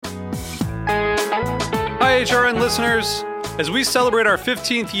HRN listeners. As we celebrate our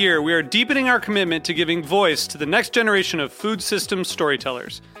 15th year, we are deepening our commitment to giving voice to the next generation of food systems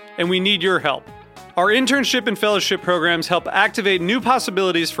storytellers, and we need your help. Our internship and fellowship programs help activate new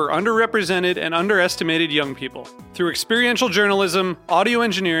possibilities for underrepresented and underestimated young people through experiential journalism, audio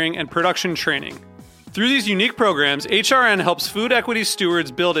engineering, and production training. Through these unique programs, HRN helps food equity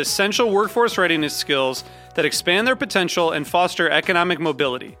stewards build essential workforce readiness skills that expand their potential and foster economic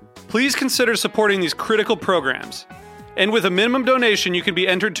mobility. Please consider supporting these critical programs. And with a minimum donation, you can be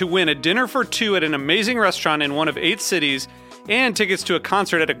entered to win a dinner for two at an amazing restaurant in one of 8 cities and tickets to a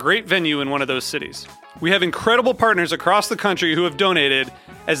concert at a great venue in one of those cities. We have incredible partners across the country who have donated,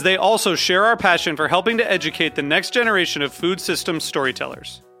 as they also share our passion for helping to educate the next generation of food systems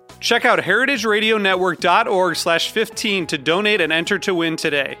storytellers. Check out heritageradionetwork.org/15 to donate and enter to win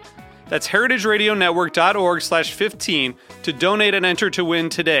today. That's heritageradionetwork.org/15 to donate and enter to win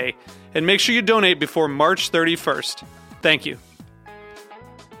today. And make sure you donate before March 31st. Thank you.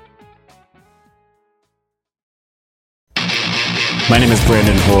 My name is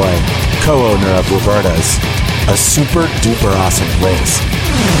Brandon Hoy, co-owner of Roberta's, a super duper awesome place.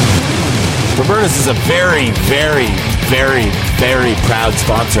 Roberta's is a very, very, very, very proud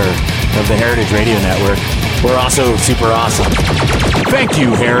sponsor of the Heritage Radio Network. We're also super awesome. Thank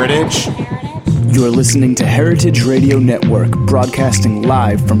you, Heritage. You're listening to Heritage Radio Network, broadcasting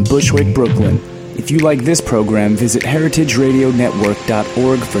live from Bushwick, Brooklyn. If you like this program, visit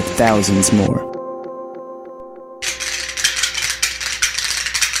heritageradionetwork.org for thousands more.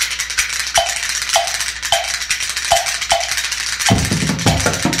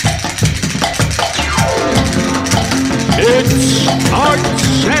 It's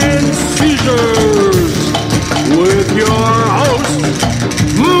Arts and Seizures with your hosts,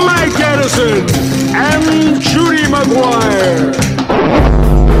 Mike Edison and Judy McGuire.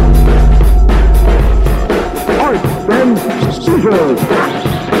 Arts and Seizures.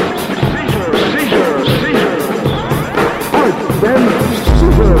 Arts and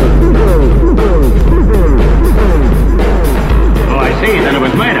Seizures. Oh, I see. Then it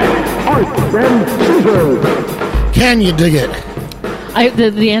was later. Arts and Seizures. Can you dig it?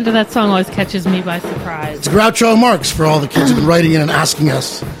 The end of that song always catches me by surprise. It's Groucho Marx for all the kids who've been writing in and asking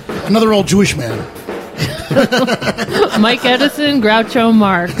us. Another old Jewish man. Mike Edison, Groucho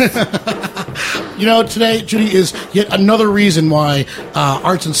Marx. You know, today, Judy, is yet another reason why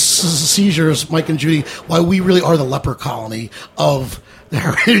Arts and Seizures, Mike and Judy, why we really are the leper colony of the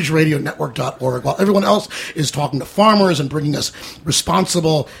heritageradionetwork.org. While everyone else is talking to farmers and bringing us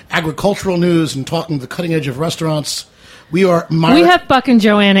responsible agricultural news and talking to the cutting edge of restaurants, we have fucking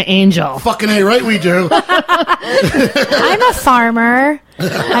Joanna Angel. Fucking A, right? We do. I'm a farmer.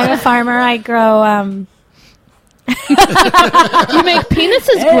 I grow, You make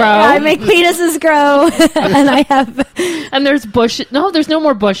penises grow. I make penises grow. And I have... And there's bushes. No, there's no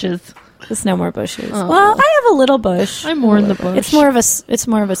more bushes. There's no more bushes. Oh. Well, I have a little bush. I'm more in the bush. It's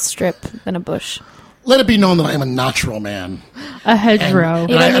more of a strip than a bush. Let it be known that I am a natural man. A hedgerow.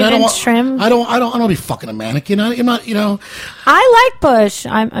 You don't even trim? I don't want to be fucking a mannequin. I'm not, I like bush.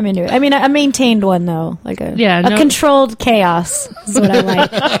 I'm into it. I mean, a maintained one, though. Like a controlled chaos is what I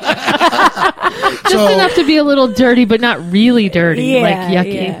like. Just enough to be a little dirty, but not really dirty. Like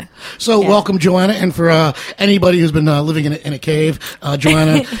yucky. Yeah. So welcome, Joanna. And for anybody who's been living in a cave,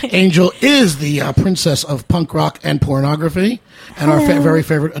 Joanna Angel is the princess of punk rock and pornography and our very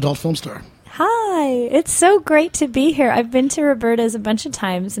favorite adult film star. Hi, it's so great to be here. I've been to Roberta's a bunch of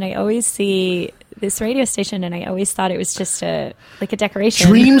times, and I always see this radio station, and I always thought it was just a decoration.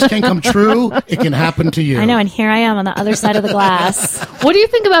 Dreams can come true. It can happen to you. I know, and here I am on the other side of the glass. What do you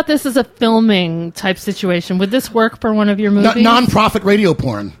think about this as a filming type situation? Would this work for one of your movies? Non-profit radio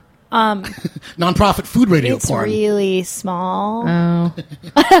porn. Non-profit food radio porn. It's really small. Oh.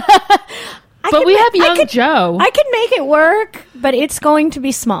 But we have young Joe. I can make it work, but it's going to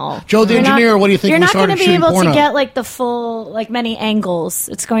be small. Joe the engineer, what do you think? You're not going to be able to get like the full, many angles.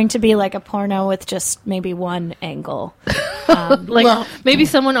 It's going to be like a porno with just maybe one angle. Maybe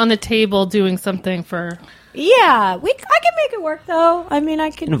someone on the table doing something for... Yeah, I can make it work, though. I mean,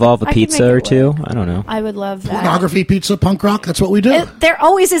 I can involve a pizza or two. I don't know. I would love that. Pornography, pizza, punk rock. That's what we do. There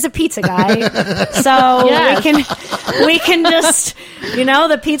always is a pizza guy, so we can just,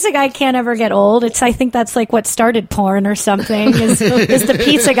 the pizza guy can't ever get old. I think that's like what started porn or something. Is the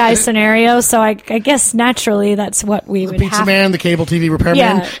pizza guy scenario? So I guess naturally that's what we would. The pizza man, the cable TV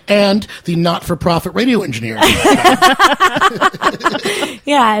repairman, and the not-for-profit radio engineer.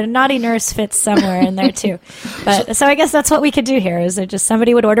 Yeah, Naughty Nurse fits somewhere in there too. But so I guess that's what we could do here. Is it just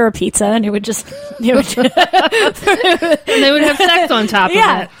somebody would order a pizza and it would just and they would have sex on top of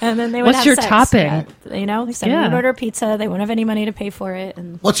it. And then they would. What's have your sex. topping? Somebody would order a pizza. They wouldn't have any money to pay for it.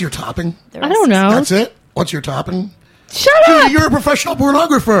 And what's your topping? I don't know. That's it. What's your topping? Shut up! You're a professional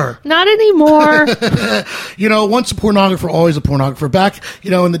pornographer. Not anymore. Once a pornographer, always a pornographer. Back,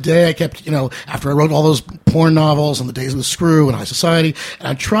 in the day, I kept, after I wrote all those porn novels on the Days of the Screw and High Society, and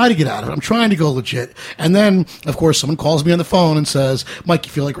I try to get out of it. I'm trying to go legit. And then, of course, someone calls me on the phone and says, Mike,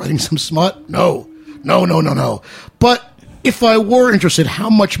 you feel like writing some smut? No. But if I were interested, how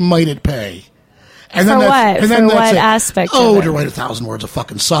much might it pay? And then what aspect? To write 1,000 words of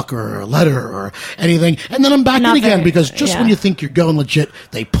fucking sucker or a letter or anything, and then I'm back in again because when you think you're going legit,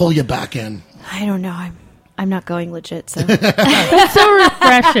 they pull you back in. I don't know. I'm not going legit, so that's so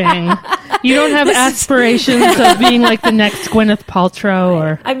refreshing. You don't have aspirations of being like the next Gwyneth Paltrow,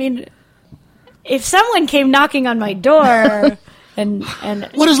 or I mean, if someone came knocking on my door. And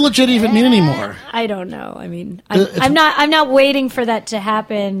what does legit even mean anymore? I don't know. I mean, I'm not waiting for that to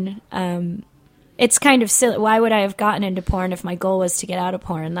happen. It's kind of silly. Why would I have gotten into porn if my goal was to get out of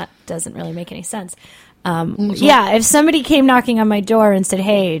porn? That doesn't really make any sense. If somebody came knocking on my door and said,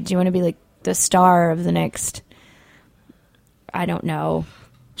 "Hey, do you want to be like the star of the next?" I don't know.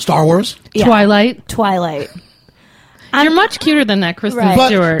 Star Wars, Twilight. You're much cuter than that, Kristen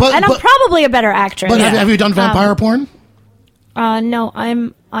Stewart, and I'm probably a better actress. But have you done vampire porn? No,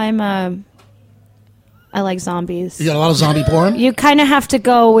 I like zombies. You got a lot of zombie porn? You kind of have to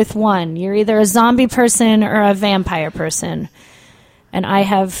go with one. You're either a zombie person or a vampire person. And I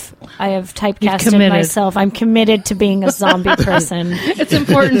have typecasted myself. I'm committed to being a zombie person. It's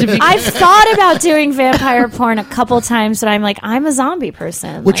important to be. I've thought about doing vampire porn a couple times, but I'm like, I'm a zombie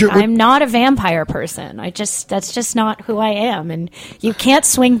person. I'm not a vampire person. That's just not who I am. And you can't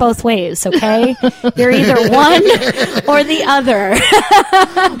swing both ways, okay? You're either one or the other.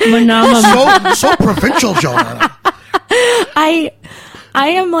 So provincial, Joanna. I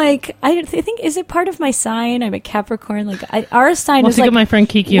am like, I think, is it part of my sign? I'm a Capricorn. Like our sign is think like, of my friend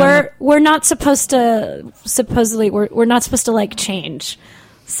Kiki. We're not supposed to, we're not supposed to like change.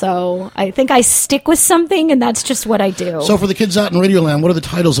 So I think I stick with something and that's just what I do. So for the kids out in Radioland, what are the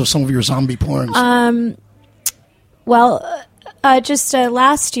titles of some of your zombie porns? Just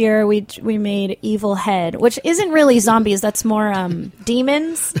last year we made Evil Head, which isn't really zombies. That's more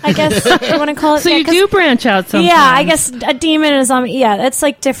demons, I guess you want to call it. So you do branch out sometimes. Yeah, I guess a demon and a zombie. Yeah, that's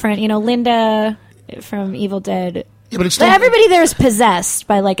like different. Linda from Evil Dead. Yeah, but it's still everybody there is possessed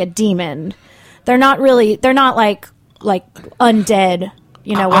by like a demon. They're not like undead.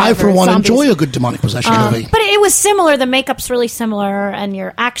 I, for one, enjoy a good demonic possession movie. But it was similar. The makeup's really similar, and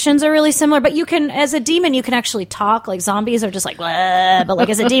your actions are really similar. But you can, as a demon, you can actually talk. Like zombies are just like, but like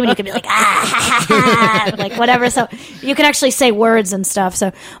as a demon, you can be like, like whatever. So you can actually say words and stuff.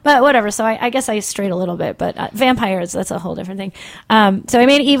 So, but whatever. So I guess I strayed a little bit. But vampires, that's a whole different thing. So I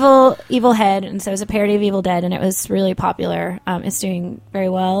made Evil Head, and so it was a parody of Evil Dead, and it was really popular. It's doing very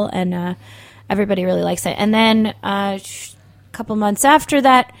well, and everybody really likes it. And then couple months after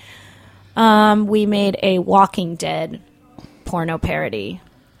that, we made a Walking Dead porno parody,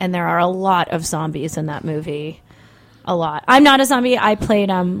 and there are a lot of zombies in that movie. A lot. I'm not a zombie. I played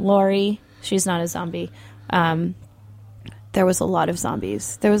Lori. She's not a zombie. There was a lot of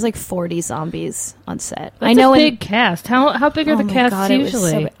zombies. There was like 40 zombies on set. That's a big cast. How big are the casts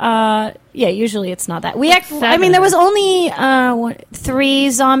usually? Usually it's not that. There was only 3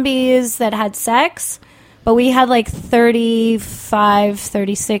 zombies that had sex. But we had like 35,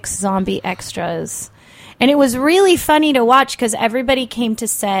 36 zombie extras. And it was really funny to watch because everybody came to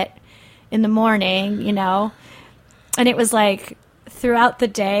set in the morning, and it was like throughout the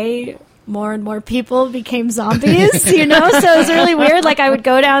day, more and more people became zombies, So it was really weird. Like I would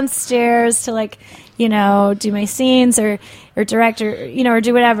go downstairs to like, do my scenes or direct or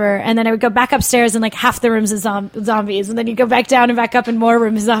do whatever. And then I would go back upstairs and like half the rooms is zombies. And then you go back down and back up and more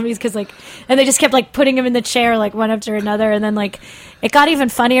rooms zombies and they just kept like putting them in the chair like one after another. And then like it got even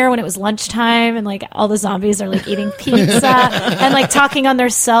funnier when it was lunchtime and like all the zombies are like eating pizza and like talking on their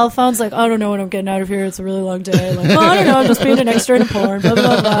cell phones like, I don't know when I'm getting out of here. It's a really long day. Like, I don't know. I'm just being an extra in a porn. Blah,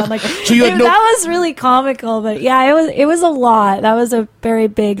 blah, blah. Like, so that was really comical. But yeah, it was a lot. That was a very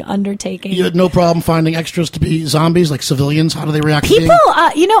big undertaking. You had no problem finding extras to be zombies, like civilians? How do they react? People,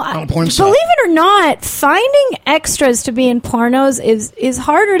 on a porn set? Believe it or not, finding extras to be in pornos is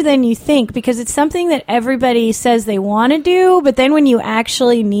harder than you think because it's something that everybody says they want to do, but then when you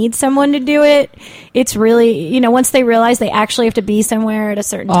actually need someone to do it, it's really, once they realize they actually have to be somewhere at a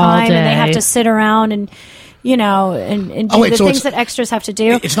certain time and they have to sit around and you know, and do the things that extras have to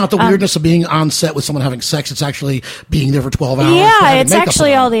do. It's not the weirdness of being on set with someone having sex. It's actually being there for 12 hours. Yeah, it's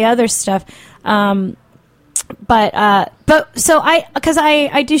actually all the other stuff. But so because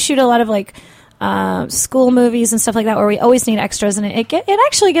I do shoot a lot of like school movies and stuff like that where we always need extras, and it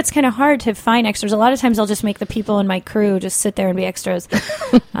actually gets kind of hard to find extras. A lot of times I'll just make the people in my crew just sit there and be extras.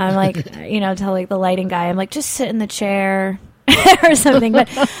 I'm like, you know, tell like the lighting guy, I'm like, just sit in the chair or something.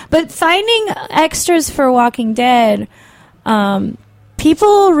 But finding extras for Walking Dead,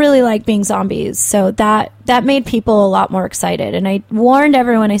 people really like being zombies, so that made people a lot more excited. And I warned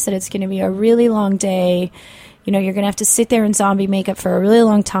everyone. I said it's going to be a really long day. You know, you're going to have to sit there in zombie makeup for a really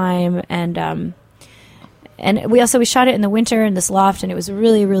long time. And we shot it in the winter in this loft, and it was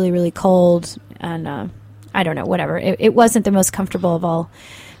really, really, really cold. And I don't know, whatever. It wasn't the most comfortable of all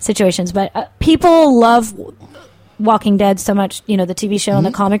situations. But people love Walking Dead so much, you know, the TV show and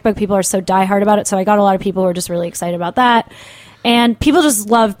the comic book. People are so diehard about it. So I got a lot of people who are just really excited about that. And people just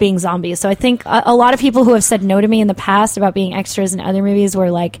love being zombies. So I think a lot of people who have said no to me in the past about being extras in other movies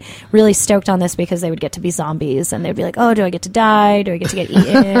were like really stoked on this because they would get to be zombies. And they'd be like, oh, do I get to die? Do I get to get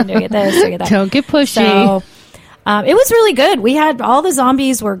eaten? Do I get this? Do I get that? Don't get pushy. So it was really good. We had all the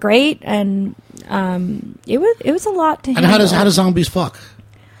zombies were great. And it was a lot to handle. And how does zombies fuck?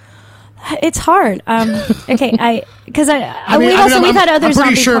 It's hard. Okay, we've had other I'm zombie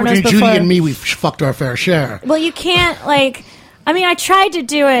pretty sure pornos between before. Judy and me, we've fucked our fair share. Well, you can't like. I mean, I tried to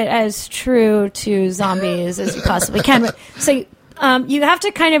do it as true to zombies as you possibly can. But, so you have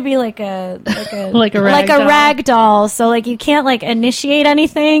to kind of be like a rag doll. So like you can't like initiate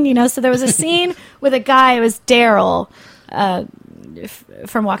anything, you know. So there was a scene with a guy. It was Daryl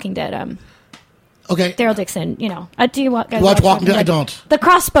from Walking Dead. Okay, Daryl Dixon. You know, do you watch Walking Dead? I don't. The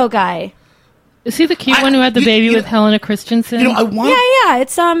crossbow guy. Is he the cute one who had the baby with Helena Christensen? You know,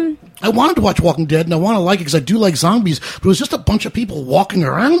 It's I wanted to watch Walking Dead, and I want to like it because I do like zombies. But it was just a bunch of people walking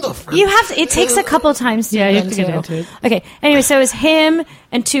around. You have to. It takes a couple times to get into it. Okay. Anyway, so it was him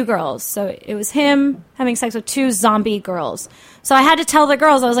and two girls. So it was him having sex with two zombie girls. So I had to tell the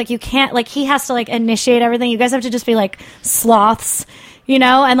girls, I was like, you can't, like, he has to like initiate everything. You guys have to just be like sloths. You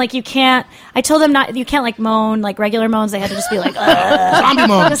know, and like you can't. I told them you can't like moan like regular moans. They had to just be like zombie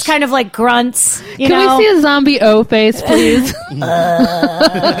moans, just kind of like grunts. Can we see a zombie O face, please? It's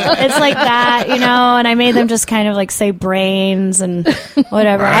like that, you know. And I made them just kind of like say brains and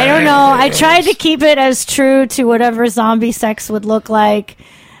whatever. I don't know. I tried to keep it as true to whatever zombie sex would look like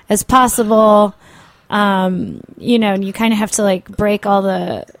as possible. You know, and you kind of have to like break all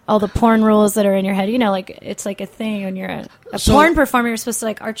the porn rules that are in your head. You know, like it's like a thing when you're a porn performer. You're supposed to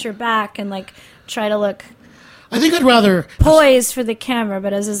like arch your back and like try to look. I think I'd rather poise for the camera,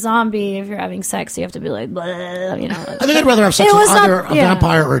 but as a zombie, if you're having sex, you have to be like, blah, you know. I think I'd rather have sex with either a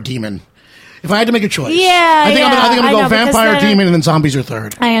vampire or a demon. If I had to make a choice, I think I'm gonna go vampire, demon, and then zombies are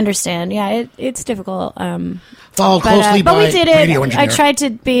third. I understand. Yeah, it's difficult. Followed closely by but we did radio it. engineer. I tried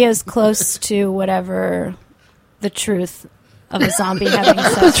to be as close to whatever the truth of a zombie having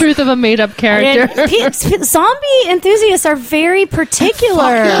sex. The truth of a made-up character. Zombie enthusiasts are very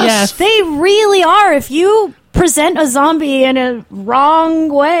particular. Yes, they really are. If you present a zombie in a wrong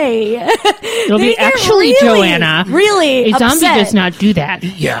way, it'll be actually really, Joanna. Really, a zombie upset. does not do that.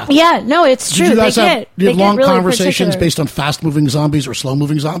 Yeah. No, it's true. Did you guys have long really conversations based on fast-moving zombies or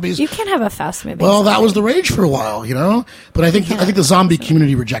slow-moving zombies? You can't have a fast-moving. Well, that was the rage for a while, you know. But I think the zombie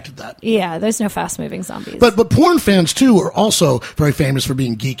community rejected that. Yeah, there's no fast-moving zombies. But porn fans too are also very famous for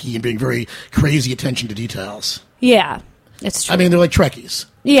being geeky and being very crazy attention to details. Yeah, it's true. I mean, they're like Trekkies.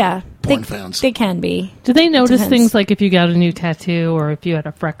 Yeah, porn fans. They can be. Do they notice things like if you got a new tattoo or if you had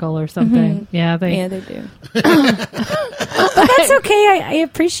a freckle or something? Mm-hmm. Yeah, they do. But that's okay. I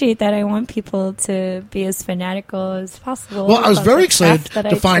appreciate that. I want people to be as fanatical as possible. Well, I was very excited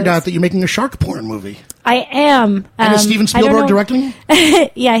to find out that you're making a shark porn movie. I am. And is Steven Spielberg directing?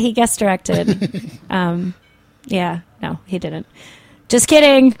 Yeah, he guest directed. Yeah, no, he didn't. Just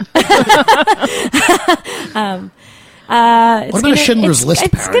kidding. What about a Schindler's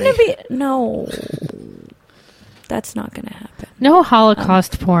List parody? It's going to be... No. That's not going to happen. No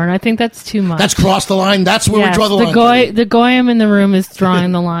Holocaust porn. I think that's too much. That's crossed the line. That's where we draw the line. The goyim in the room is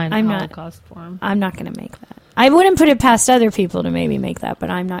drawing the line. Holocaust porn. I'm not going to make that. I wouldn't put it past other people to maybe make that, but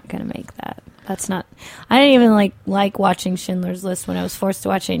I'm not going to make that. That's not... I didn't even like watching Schindler's List when I was forced to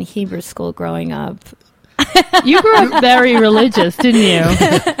watch it in Hebrew school growing up. You grew up very religious, didn't you?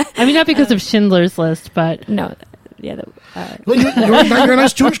 I mean, not because of Schindler's List, but... No. Yeah, well, you're a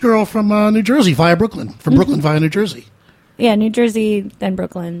nice Jewish girl from New Jersey via Brooklyn. From Brooklyn via New Jersey. Yeah, New Jersey, then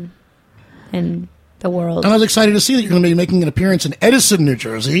Brooklyn, and the world. And I was excited to see that you're going to be making an appearance in Edison, New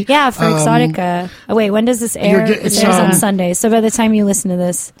Jersey. Yeah, for Exotica. Oh, wait, when does this air? It airs on Sunday. So by the time you listen to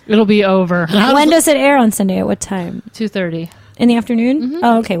this, it'll be over. When does it air on Sunday? At what time? 2:30 in the afternoon. Mm-hmm.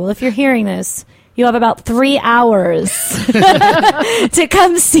 Oh, okay. Well, if you're hearing this, you have about 3 hours to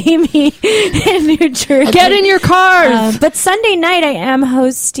come see me in New Jersey. Get in your cars. But Sunday night, I am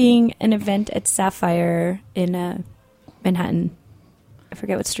hosting an event at Sapphire in Manhattan. I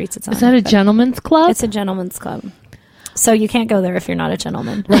forget what streets it's on. Is that a gentleman's club? It's a gentleman's club. So you can't go there if you're not a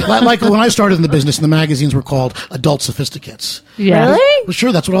gentleman. Right, like when I started in the business, and the magazines were called Adult Sophisticates. Yeah. Really? Well,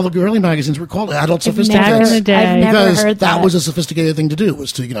 sure, that's what all the early magazines were called, Adult Sophisticates. Back in the day. I've never because heard that was a sophisticated thing to do,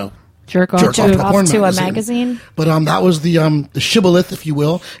 was to, jerk off to a magazine. But that was the shibboleth, if you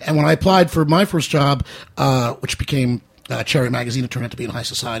will. And when I applied for my first job, which became Cherry Magazine, it turned out to be in High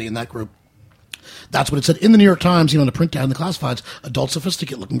Society in that group. That's what it said in the New York Times, in the print ad in the classifieds, adult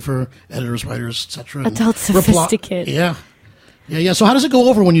sophisticate, looking for editors, writers, etc. Adult sophisticate. Yeah. So how does it go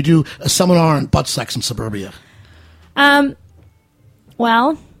over when you do a seminar on butt sex in suburbia? Well,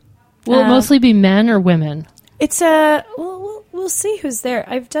 will it mostly be men or women? It's we'll see who's there.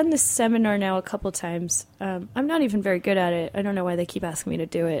 I've done this seminar now a couple times. I'm not even very good at it. I don't know why they keep asking me to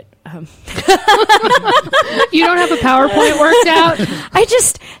do it. You don't have a PowerPoint worked out?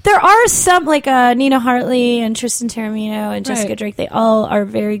 There are some, like Nina Hartley and Tristan Taramino and Jessica Drake. They all are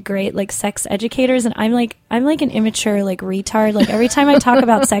very great, like, sex educators. And I'm like an immature, like, retard. Like, every time I talk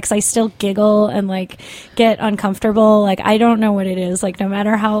about sex, I still giggle and, like, get uncomfortable. Like, I don't know what it is. Like, no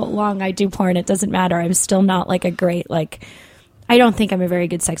matter how long I do porn, it doesn't matter. I'm still not, like, a great, like... I don't think I'm a very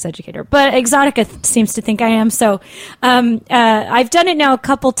good sex educator, but Exotica seems to think I am. So I've done it now a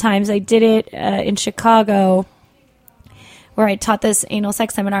couple times. I did it in Chicago, where I taught this anal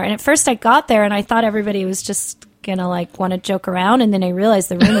sex seminar. And at first I got there and I thought everybody was just gonna like want to joke around, and then I realized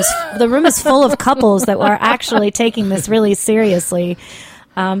the room is full of couples that are actually taking this really seriously.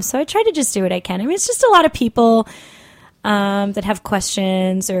 So I try to just do what I can. I mean, it's just a lot of people that have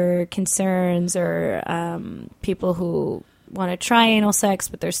questions or concerns, or people who want to try anal sex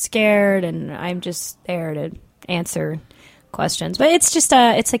but they're scared, and I'm just there to answer questions. But it's just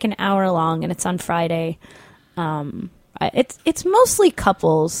it's like an hour long, and it's on Friday. It's mostly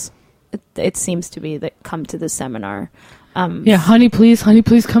couples. It seems to be that come to the seminar. Honey, please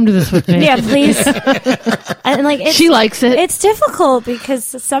come to this with me. Yeah, please. And like, she likes it. It's difficult because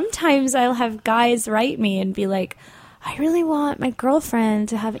sometimes I'll have guys write me and be like, I really want my girlfriend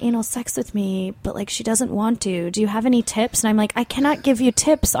to have anal sex with me, but like she doesn't want to. Do you have any tips? And I'm like, I cannot give you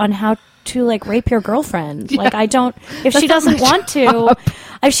tips on how to like rape your girlfriend. Yeah. Like I don't, if she doesn't want to,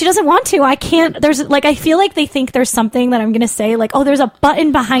 I can't, there's like, I feel like they think there's something that I'm going to say, like, oh, there's a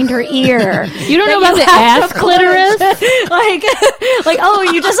button behind her ear. You don't know about the ass clitoris? like, oh,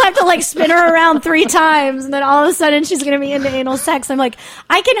 you just have to like spin her around 3 times and then all of a sudden she's going to be into anal sex. I'm like,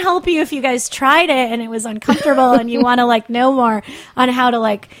 I can help you if you guys tried it and it was uncomfortable and you want to like know more on how to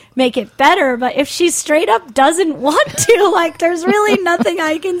like make it better. But if she straight up doesn't want to, like, there's really nothing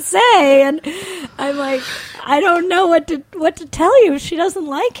I can say. And I'm like, I don't know what to tell you. If she doesn't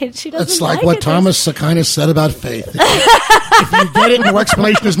like it, she doesn't. It's like like what it. Thomas Aquinas said about faith. If you get it, no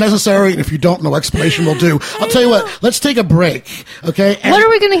explanation is necessary, and if you don't, no explanation will do. I'll tell you what. Let's take a break, okay? And what are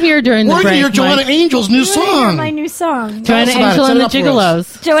we going to hear during the break? We're going to hear Joanna Angel's new song. My new song. Joanna Angel and the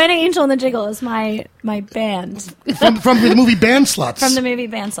Gigolos. Joanna Angel and the Gigolos, my band. From the movie Band Sluts. From the movie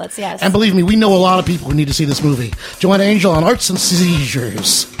Band Sluts, yes. And believe me, we know a lot of people who need to see this movie. Joanna Angel on Arts and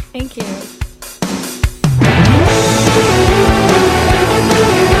Seizures. Thank you.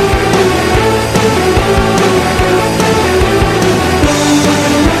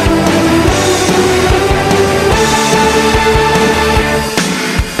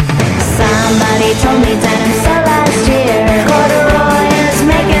 Somebody told me denim so last year corduroy is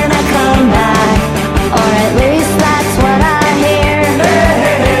making a comeback, or at least that's what I hear. Hey.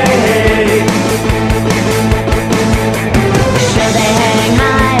 Should they hang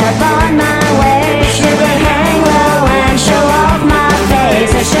high up on my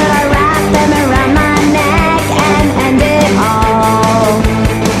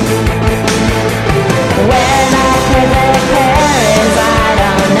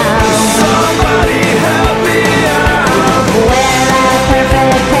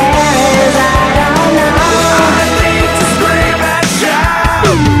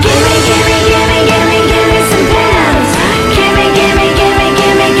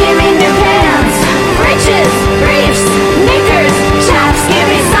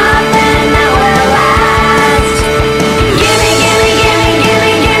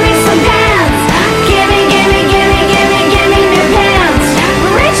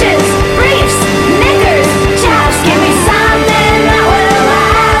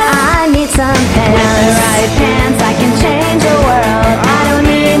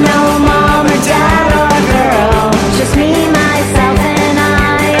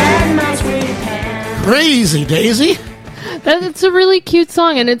Daisy. Daisy? It's a really cute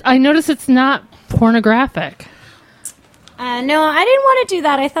song, and I notice it's not pornographic. No, I didn't want to do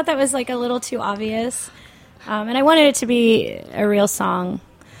that. I thought that was like a little too obvious. And I wanted it to be a real song.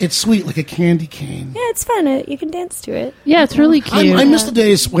 It's sweet, like a candy cane. Yeah, it's fun. You can dance to it. Yeah, it's really cute. I miss the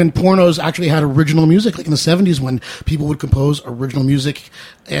days when pornos actually had original music, like in the 70s when people would compose original music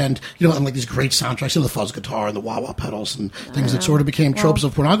and, and like these great soundtracks, the fuzz guitar and the wah-wah pedals and things that sort of became tropes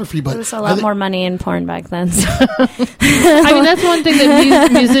of pornography. But there was a lot more money in porn back then. So. I mean, that's one thing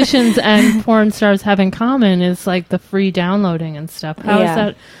that musicians and porn stars have in common is like the free downloading and stuff. How has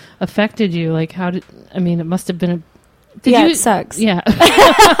that affected you? Like, it must have been it sucks. Yeah.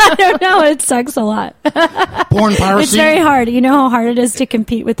 I don't know. It sucks a lot. Porn piracy. It's very hard. You know how hard it is to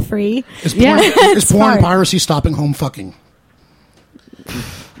compete with free? Is porn piracy stopping home fucking?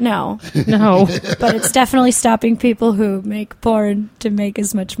 No. No. But it's definitely stopping people who make porn to make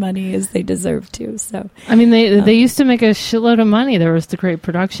as much money as they deserve to. So I mean, they used to make a shitload of money. There was the great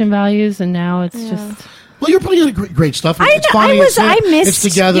production values, and now it's just... Well, you're putting in great stuff. It's funny. I missed,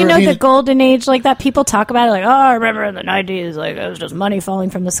 it's together. The golden age like that. People talk about it like, I remember in the 90s, like it was just money falling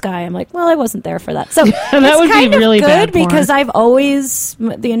from the sky. I'm like, well, I wasn't there for that. So that would be really good bad porn. because I've always,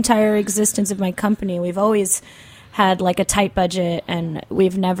 the entire existence of my company, we've always had like a tight budget and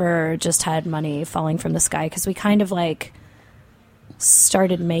we've never just had money falling from the sky because we kind of like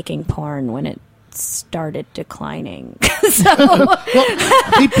started making porn when it started declining. People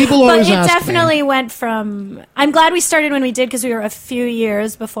always but it ask definitely me. went from... I'm glad we started when we did because we were a few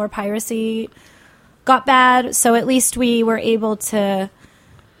years before piracy got bad. So at least we were able to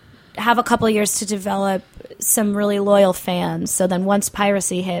have a couple of years to develop some really loyal fans. So then once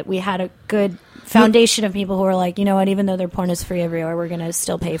piracy hit, we had a good foundation of people who were like, you know what, even though their porn is free everywhere, we're going to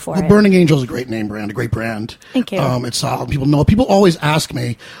still pay for it. Burning Angel is a great name brand, a great brand. Thank you. It's solid. People know. People always ask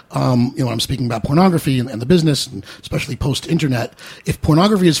me, when I'm speaking about pornography and the business, and especially post-internet, if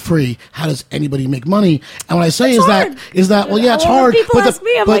pornography is free, how does anybody make money? And what I say is that, well, yeah, it's hard. People ask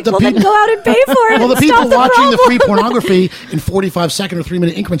me, I'm like, well, then go out and pay for it. Well, the people watching the free pornography in 45-second or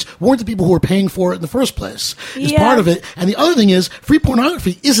 3-minute increments weren't the people who were paying for it in the first place. It's part of it. And the other thing is, free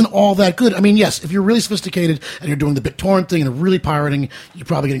pornography isn't all that good. I mean, yes, if you're really sophisticated and you're doing the BitTorrent thing and really pirating, you're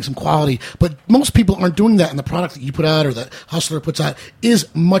probably getting some quality. But most people aren't doing that, and the product that you put out or that Hustler puts out is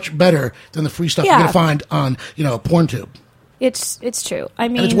much better than the free stuff you're going to find on, PornTube. It's true. I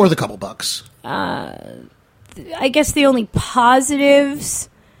mean, and it's worth a couple bucks. I guess the only positives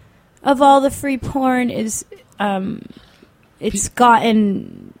of all the free porn is it's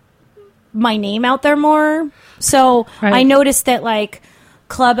gotten my name out there more. So I noticed that like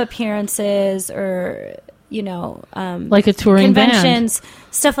club appearances or like a touring conventions, band.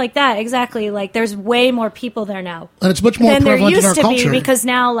 Stuff like that. Exactly. Like there's way more people there now, and it's much more than there prevalent in used our to culture. be because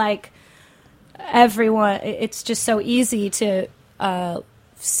now like everyone, it's just so easy to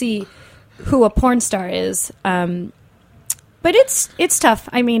see who a porn star is. But it's tough.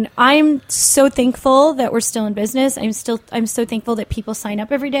 I mean, I'm so thankful that we're still in business. I'm so thankful that people sign up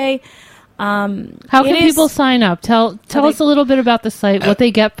every day. How can people sign up? Tell us a little bit about the site, what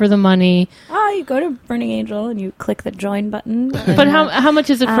they get for the money. You go to Burning Angel and you click the join button. But how much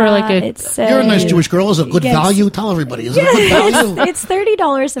is it for like a... You're a nice Jewish girl. Is it good value? Tell everybody. Is it a good value? It's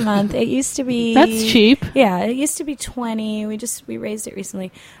 $30 a month. It used to be... That's cheap. Yeah, it used to be $20. We raised it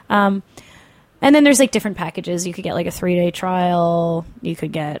recently. And then there's like different packages. You could get like a 3-day trial. You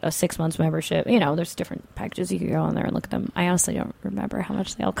could get a 6 months membership. There's different packages. You could go on there and look at them. I honestly don't remember how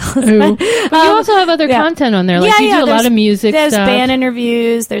much they all cost. But you also have other content on there. Like you do a lot of music There's stuff. band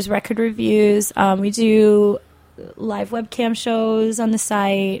interviews. There's record reviews. We do live webcam shows on the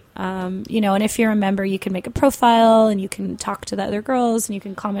site. And if you're a member, you can make a profile and you can talk to the other girls and you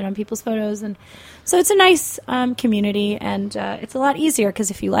can comment on people's photos. And so it's a nice community, and it's a lot easier because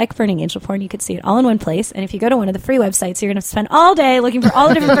if you like Burning Angel porn, you could see it all in one place. And if you go to one of the free websites, you're going to spend all day looking for all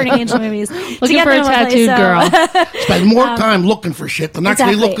the different Burning Angel movies. Looking for a tattooed girl. Spend more time looking for shit than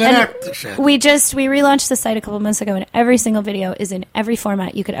actually looking at the shit. We relaunched the site a couple months ago, and every single video is in every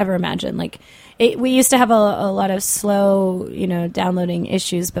format you could ever imagine. Like we used to have a lot of slow, downloading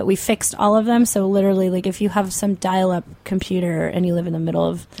issues, but we fixed all of them. So literally, like if you have some dial-up computer and you live in the middle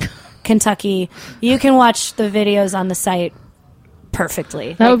of Kentucky, you can watch the videos on the site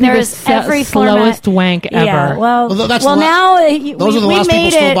perfectly. That would be the slowest wank ever. Yeah, now those are the last people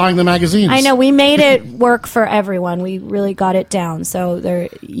still buying the magazines. I know, we made it work for everyone. We really got it down. So there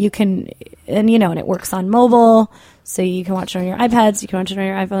you can, and it works on mobile. So you can watch it on your iPads, you can watch it on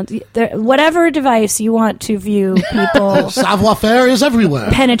your iPhones, whatever device you want to view people. Savoir-faire is everywhere.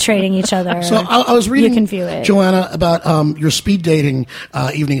 Penetrating each other. So I was reading, you can view it. Joanna, about your speed dating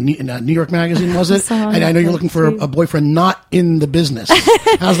evening in New York Magazine, was it? And I know you're looking for a boyfriend not in the business.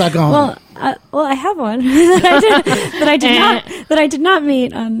 How's that going? Well, I have one that I did not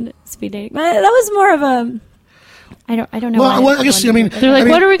meet on speed dating. But that was more of a... I don't know. Well, I guess, they're like,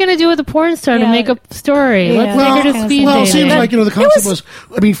 what are we going to do with a porn star to make a story? Yeah. Let's take her to speed dating. It seems like, the concept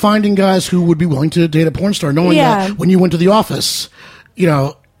was, finding guys who would be willing to date a porn star, knowing that when you went to the office, you're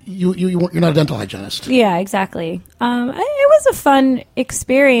not a dental hygienist. Yeah, exactly. It was a fun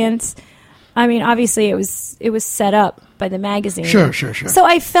experience. I mean, obviously, it was set up by the magazine. Sure. So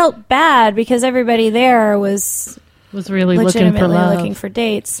I felt bad because everybody there was really looking for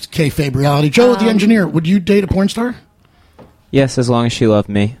dates. It's kayfabe reality. Joe, the engineer, would you date a porn star? Yes, as long as she loved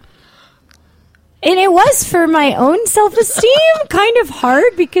me. And it was for my own self-esteem kind of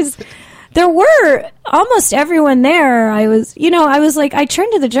hard because there were almost everyone there. I was like, I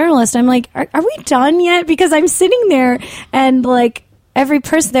turned to the journalist. I'm like, are we done yet? Because I'm sitting there and like every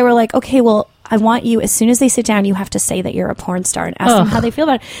person, they were like, okay, well, I want you, as soon as they sit down, you have to say that you're a porn star and ask them how they feel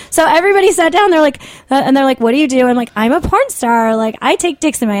about it. So everybody sat down. They're like, what do you do? I'm like, I'm a porn star. Like, I take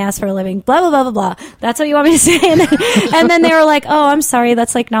dicks in my ass for a living. Blah, blah, blah, blah, blah. That's what you want me to say? And then they were like, oh, I'm sorry.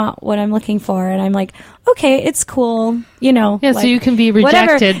 That's like not what I'm looking for. And I'm like, okay, it's cool. Yeah, like, so you can be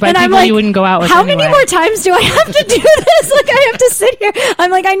rejected by people like, you wouldn't go out with how anyway. Many more times do I have to do this? Like, I have to sit here.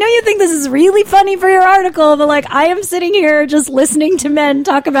 I'm like, I know you think this is really funny for your article, but like, I am sitting here just listening to men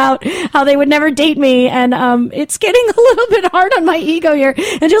talk about how they would never date me. And it's getting a little bit hard on my ego here.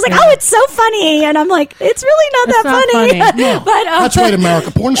 And she was like, oh, it's so funny. And I'm like, it's really not that funny. No, but that's right,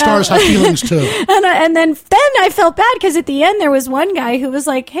 America. Porn stars have feelings too. And then I felt bad because at the end there was one guy who was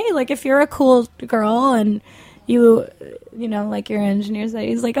like, hey, like if you're a cool girl and you like your engineer said,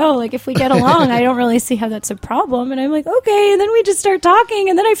 he's like, oh, like if we get along, I don't really see how that's a problem. And I'm like, okay. And then we just start talking.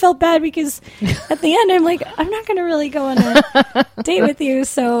 And then I felt bad because at the end, I'm like, I'm not going to really go on a date with you.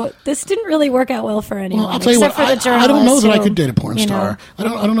 So this didn't really work out well for anyone. Well, I'll tell you what, I don't know that I could date a porn star. I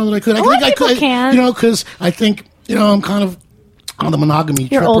don't know that I could. I think I could, because I think, I'm kind of on the monogamy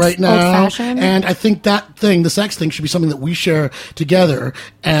trip right now, and I think the sex thing, should be something that we share together,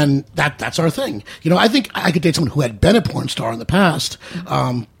 and that's our thing. I think I could date someone who had been a porn star in the past.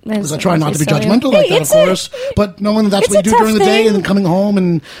 Because I try not to be judgmental like that, of course, but knowing that's what you do during the day, and then coming home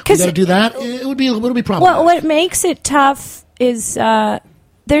and we got to do that, it would be problematic. Well, what makes it tough is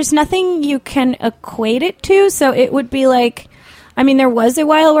there's nothing you can equate it to. So it would be like, there was a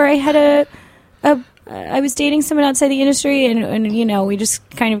while where I had I was dating someone outside the industry, and we just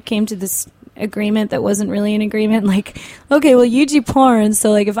kind of came to this agreement that wasn't really an agreement. Like, okay, well, you do porn,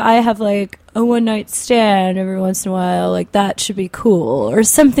 so like if I have like a one night stand every once in a while, like that should be cool or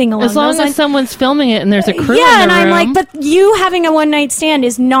something along those lines. As long as someone's filming it and there's a crew. Yeah, and I'm like, but you having a one night stand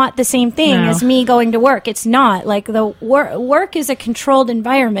is not the same thing as me going to work. It's not like the work is a controlled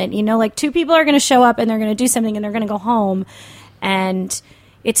environment. Like two people are going to show up and they're going to do something and they're going to go home, and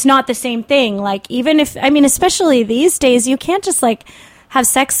it's not the same thing. Like, even if, especially these days, you can't just like have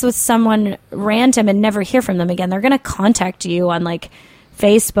sex with someone random and never hear from them again. They're going to contact you on like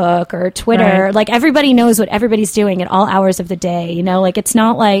Facebook or Twitter. Right. Like, everybody knows what everybody's doing at all hours of the day. Like it's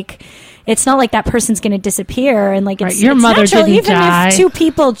not like that person's going to disappear. And like, your mother natural, didn't even die. if two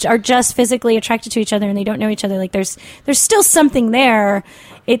people are just physically attracted to each other and they don't know each other, like there's still something there.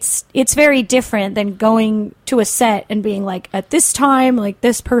 It's very different than going to a set and being like, at this time, like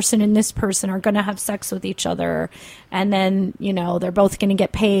this person and this person are going to have sex with each other, and then they're both going to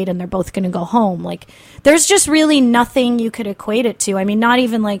get paid and they're both going to go home. Like, there's just really nothing you could equate it to. Not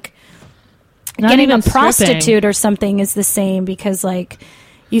even like getting a prostitute or something is the same, because like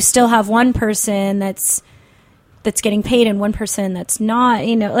you still have one person that's getting paid and one person that's not.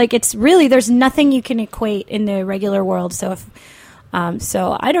 Like, it's really, there's nothing you can equate in the regular world. So if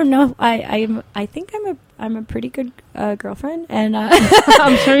so I don't know. I think I'm a pretty good girlfriend, and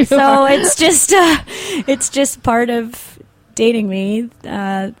I'm sure you are. it's just part of dating me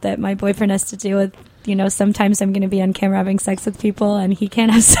that my boyfriend has to deal with. Sometimes I'm going to be on camera having sex with people, and he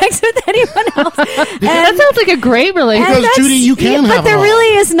can't have sex with anyone else. That sounds like a great relationship. Because Judy, you can have. But there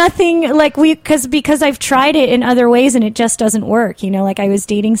really is nothing like because I've tried it in other ways, and it just doesn't work. Like, I was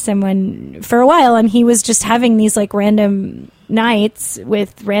dating someone for a while, and he was just having these like random nights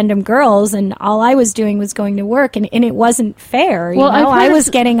with random girls, and all I was doing was going to work, and it wasn't fair. Well, I was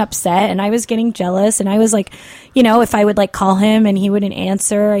getting upset, and I was getting jealous, and I was like, if I would like call him and he wouldn't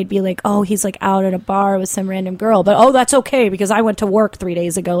answer, I'd be like, oh, he's like out at a bar with some random girl, but oh, that's okay because I went to work 3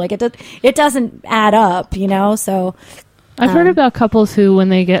 days ago. Like it doesn't add up, So I've heard about couples who, when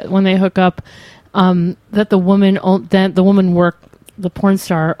they hook up, that the woman the porn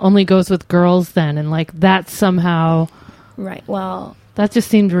star only goes with girls then, and like that somehow. Right. Well, that just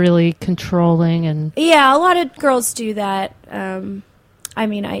seemed really controlling, and yeah, a lot of girls do that. I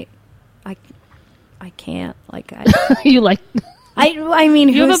can't like. You like? I mean,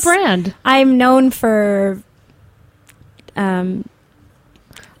 you have a brand. I'm known for putting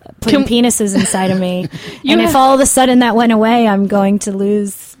penises inside of me, and if all of a sudden that went away, I'm going to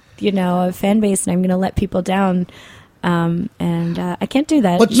lose, a fan base, and I'm going to let people down. And I can't do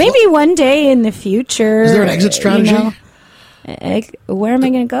that. Maybe one day in the future. Is there an exit strategy? Where am I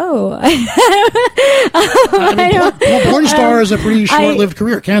going to go? Porn star is a pretty short-lived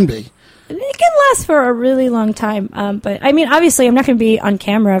career. It can be. It can last for a really long time. But I mean, obviously, I'm not going to be on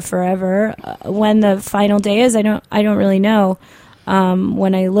camera forever. When the final day is, I don't really know.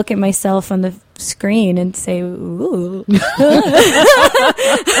 When I look at myself on the screen and say, ooh. That's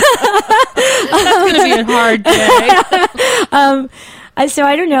going to be a hard day. So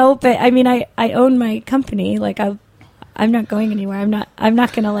I don't know, but I mean, I own my company. Like I'm not going anywhere. I'm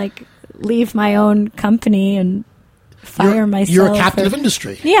not going to like leave my own company and fire myself. You're a captain of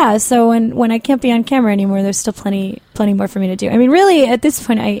industry. Yeah. So when I can't be on camera anymore, there's still plenty more for me to do. I mean, really, at this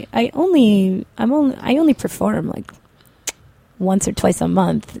point, I only perform like once or twice a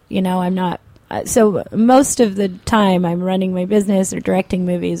month. I'm not. So most of the time, I'm running my business or directing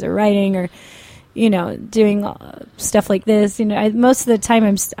movies or writing or, doing stuff like this. Most of the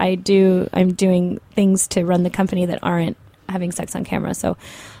time, I'm doing things to run the company that aren't having sex on camera. So.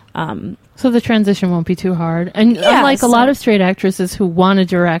 So the transition won't be too hard. And unlike a lot of straight actresses who want to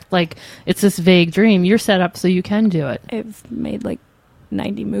direct, like it's this vague dream, you're set up so you can do it. I've made like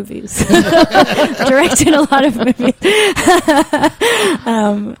 90 movies. Directed a lot of movies.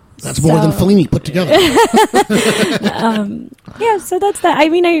 That's more than Fellini put together. Yeah, so that's that. I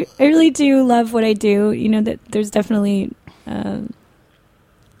mean, I really do love what I do. That there's definitely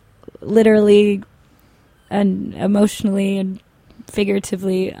literally and emotionally and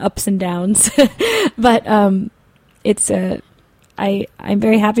figuratively ups and downs. But it's I'm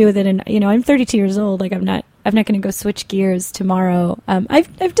very happy with it, and I'm 32 years old. Like I'm not going to go switch gears tomorrow.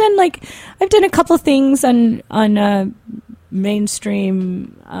 I've done a couple things on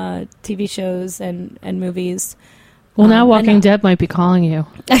mainstream TV shows and movies. Well, now Walking Dead might be calling you.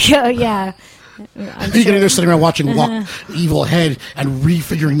 Yeah. They're sitting around watching Evil Head and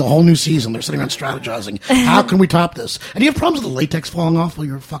refiguring the whole new season. They're sitting around strategizing. How can we top this? And do you have problems with the latex falling off while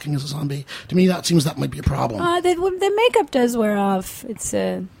you're fucking as a zombie? To me, that seems that might be a problem. The makeup does wear off. It's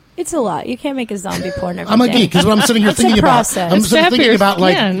a lot. You can't make a zombie porn every I'm a day. geek because what I'm sitting here thinking about, I'm thinking about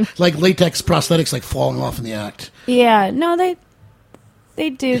like latex prosthetics like falling off in the act. Yeah, no, they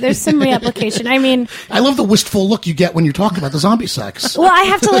do. There's some reapplication. I mean, I love the wistful look you get when you're talking about the zombie sex. Well, I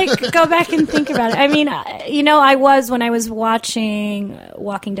have to go back and think about it. I mean, when I was watching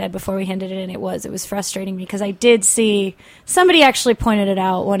Walking Dead before we handed it in, it was frustrating because I did see somebody actually pointed it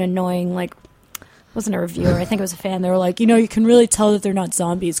out. One annoying wasn't a reviewer. I think it was a fan. They were like, you can really tell that they're not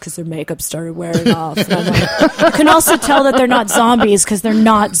zombies because their makeup started wearing off. And I'm like, you can also tell that they're not zombies because they're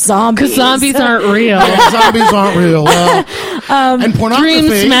not zombies. Because zombies aren't real. Zombies aren't real. Well, and pornography.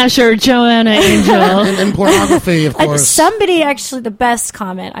 Dream Smasher, Joanna Angel. and pornography, of course. Somebody actually, the best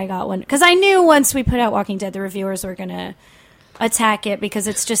comment I got because I knew once we put out Walking Dead, the reviewers were going to attack it because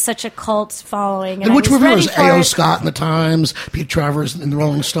it's just such a cult following. And which reviewers? A.O. Scott in the Times, Pete Travers in the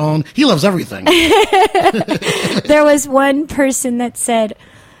Rolling Stone. He loves everything. There was one person that said,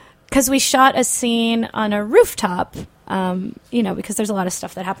 because we shot a scene on a rooftop, because there's a lot of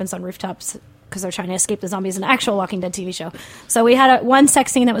stuff that happens on rooftops because they're trying to escape the zombies in an actual Walking Dead TV show. So we had one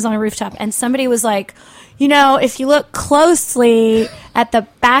sex scene that was on a rooftop, and somebody was like, if you look closely at the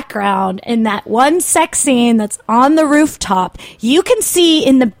background in that one sex scene that's on the rooftop, you can see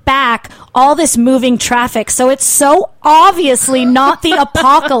in the back all this moving traffic. So it's so obviously not the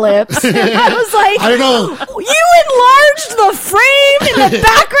apocalypse. And I was like, I don't know. You enlarged the frame in the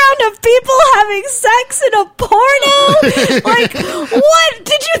background of people having sex in a porno? Like, what?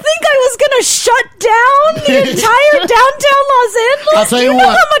 Did you think I was going to shut down the entire downtown Los Angeles? I'll tell Do you you know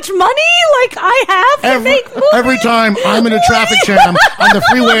what. how much money I have to make movies? Every time I'm in a traffic jam on the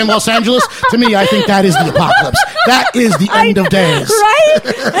freeway in Los Angeles, to me, I think that is the apocalypse. That is the end of days. Right?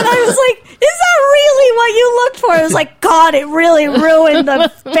 And I was like, is that really what you looked for. It was like, God, it really ruined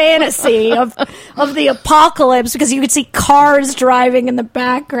the fantasy of the apocalypse because you could see cars driving in the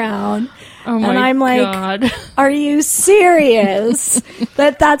background. Oh my and I'm like, God. Are you serious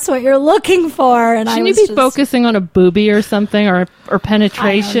that's what you're looking for? And Shouldn't you be focusing on a boobie or something or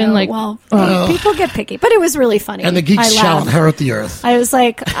penetration? Like, well, people get picky, but it was really funny. And the geeks shall inherit the earth. I was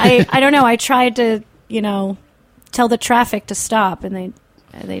like, I don't know. I tried to, tell the traffic to stop, and they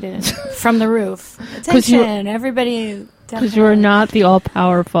didn't. From the roof, attention, everybody. Because you are not the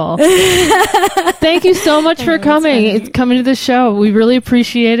all-powerful. Thank you so much for coming. It's coming to the show. We really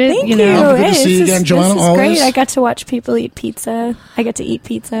appreciate it. Thank you. Good to see you again, Joanna. This is great. I got to watch people eat pizza. I get to eat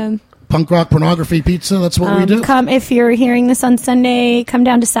pizza. Punk rock pornography pizza. That's what we do. Come if you're hearing this on Sunday. Come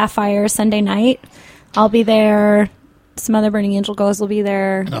down to Sapphire Sunday night. I'll be there. Some other Burning Angel girls will be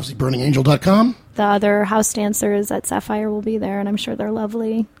there. And obviously BurningAngel.com. The other house dancers at Sapphire will be there, and I'm sure they're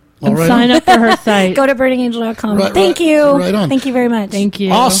lovely. And sign up for her site. Go to burningangel.com. Thank you. Right on. Thank you very much. Thank you.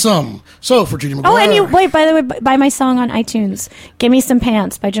 Awesome. So for Judy McGuire. Oh, and by the way, buy my song on iTunes. Give Me Some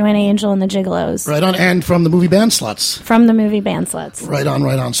Pants by Joanna Angel and the Gigolos. Right on. And from the movie Band Sluts. From the movie Band Sluts. Right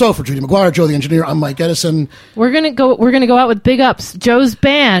on. So for Judy McGuire, Joe the Engineer, I'm Mike Edison. We're gonna go out with big ups. Joe's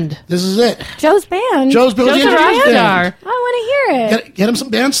band. This is it. Joe's band. Joe's the Engineer's band. I want to hear it. Get him some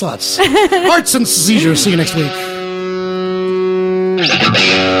Band Sluts. Arts and Seizures. See you next week.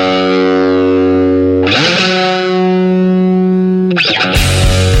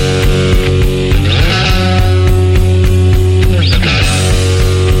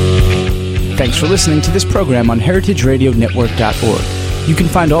 Thanks for listening to this program on heritageradionetwork.org. You can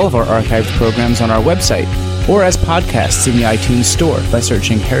find all of our archived programs on our website or as podcasts in the iTunes Store by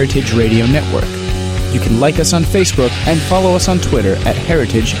searching Heritage Radio Network. You can like us on Facebook and follow us on Twitter at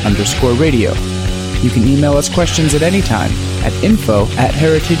heritage_radio. You can email us questions at any time at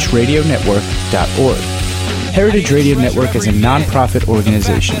info@heritageradionetwork.org. Heritage Radio Network is a non-profit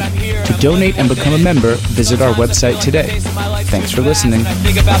organization. To donate and become a member, visit our website today. Thanks for listening. I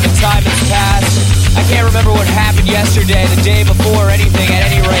think about the time that's passed. I can't remember what happened yesterday, the day before, anything, at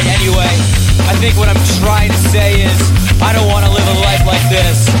any rate, anyway. I think what I'm trying to say is, I don't want to live a life like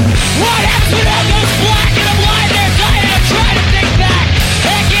this. What happened to all those black and I'm lying there dying and I'm trying to think back.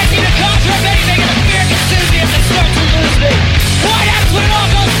 And I can't seem to conjure up anything and the fear consumes me as I start to lose me. What happened when all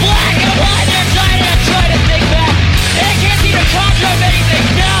goes black and I'm lying there dying and I'm trying to think back. And I can't seem to conjure up anything,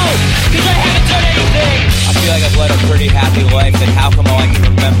 no, because I haven't done anything. I feel like I've led a pretty happy life, and how come all I can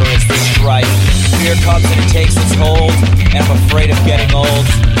remember is the strife? Fear comes and it takes its hold, and I'm afraid of getting old.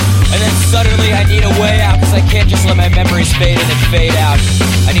 And then suddenly I need a way out, cause I can't just let my memories fade in and fade out.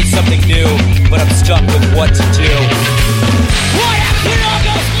 I need something new, but I'm stuck with what to do.